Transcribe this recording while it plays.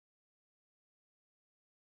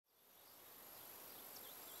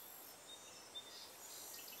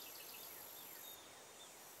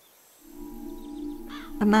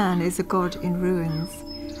A man is a god in ruins.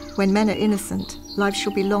 When men are innocent, life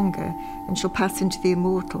shall be longer and shall pass into the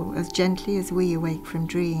immortal as gently as we awake from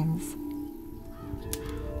dreams.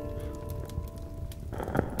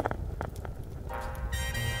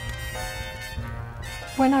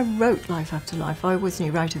 When I wrote Life After Life, I always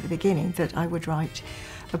knew right at the beginning that I would write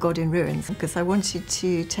A God in Ruins because I wanted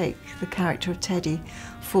to take the character of Teddy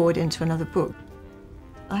forward into another book.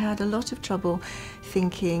 I had a lot of trouble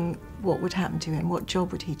thinking what would happen to him, what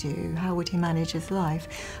job would he do, how would he manage his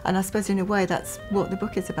life. And I suppose in a way that's what the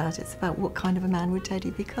book is about. It's about what kind of a man would Teddy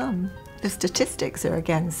become. The statistics are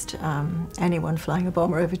against anyone flying a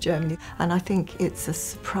bomber over Germany. And I think it's a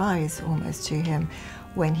surprise almost to him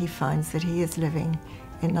when he finds that he is living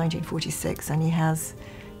in 1946 and he has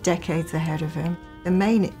decades ahead of him. The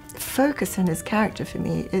main focus in his character for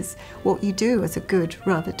me is what you do as a good,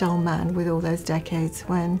 rather dull man with all those decades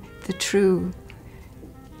when the true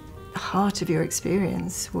heart of your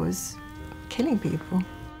experience was killing people.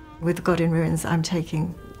 With God in Ruins, I'm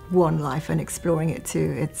taking one life and exploring it to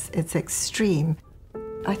its extreme.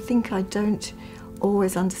 I think I don't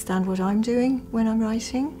always understand what I'm doing when I'm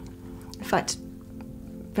writing. In fact,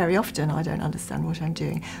 very often I don't understand what I'm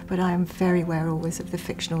doing, but I am very aware always of the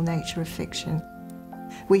fictional nature of fiction.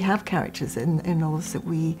 We have characters in novels that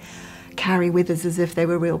we carry with us as if they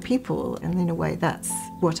were real people, and in a way that's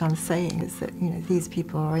what I'm saying, is that, you know, these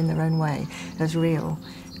people are in their own way as real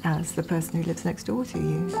as the person who lives next door to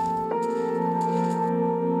you.